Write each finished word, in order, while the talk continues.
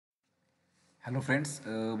Hello friends,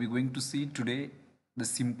 we're going to see today the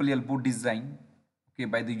simple elbow design, okay,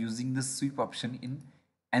 by the using the sweep option in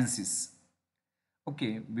Ansys.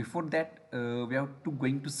 Okay, before that we have to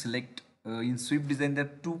going to select in sweep design there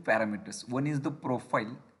are two parameters. One is the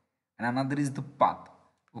profile and another is the path.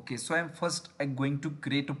 Okay, so I'm going to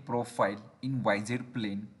create a profile in YZ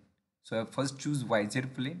plane. So I first choose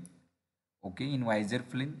YZ plane. Okay, in YZ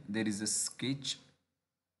plane there is a sketch.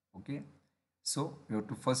 Okay, so we have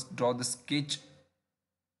to first draw the sketch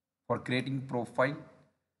for creating profile.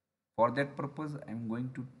 For that purpose I'm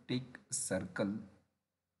going to take a circle.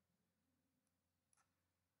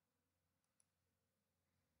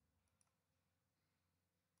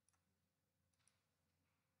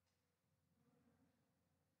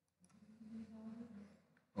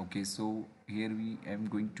 Okay, so here we am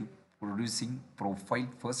going to producing profile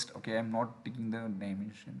first. Okay, I'm not taking the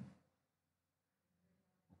dimension.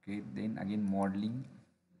 Okay, then again modeling.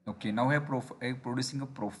 Okay, now I producing a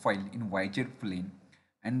profile in YZ plane,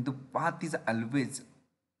 and the path is always,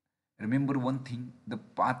 remember one thing, the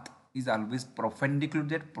path is always perpendicular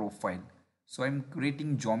to that profile. So I'm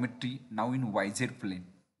creating geometry now in YZ plane.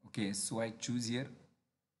 Okay, so I choose here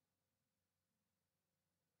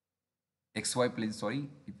XY plane. Sorry,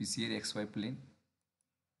 if you see here XY plane,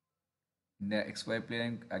 in the XY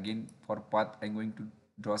plane again for path I'm going to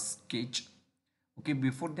draw sketch. Okay,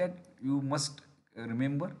 before that you must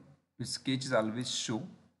remember your sketch is always show.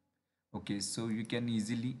 Okay, so you can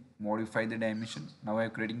easily modify the dimension. Now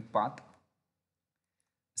I'm creating path,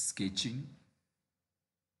 sketching.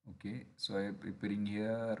 Okay, so I'm preparing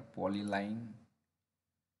here polyline.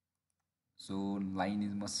 So line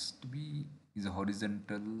is must be is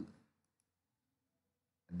horizontal,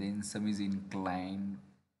 then some is inclined.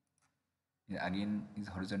 Yeah, again is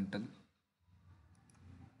horizontal.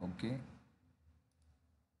 Okay,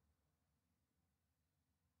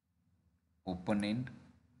 open end.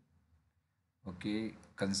 Okay,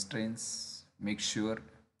 constraints, make sure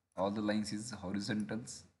all the lines is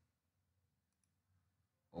horizontals.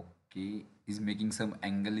 Okay, is making some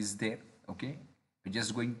angle is there. Okay, we're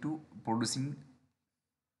just going to producing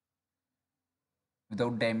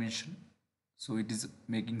without dimension, so it is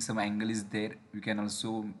making some angle is there. You can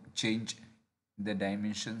also change the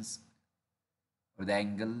dimensions or the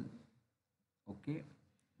angle. Okay,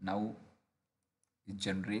 now it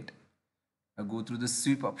generate. I go through the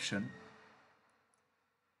sweep option.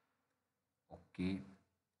 Okay,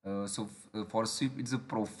 for sweep it's a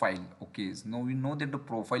profile. Okay, so now we know that the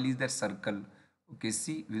profile is that circle. Okay,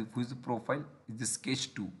 see who is the profile is the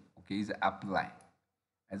sketch 2. Okay, is apply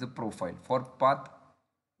as a profile. For path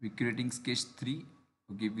we creating sketch 3.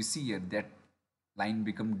 Okay, we see here that line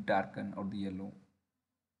become darken or the yellow.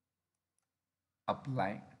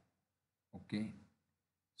 Apply. Okay,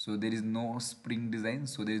 so there is no spring design,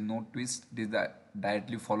 so there is no twist. It is that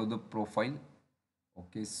directly follow the profile.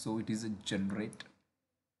 Okay, so it is a generate.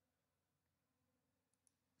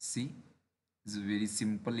 See, it's a very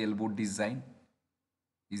simple elbow design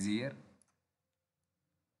is here.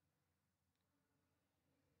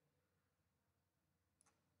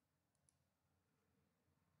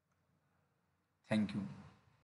 Thank you.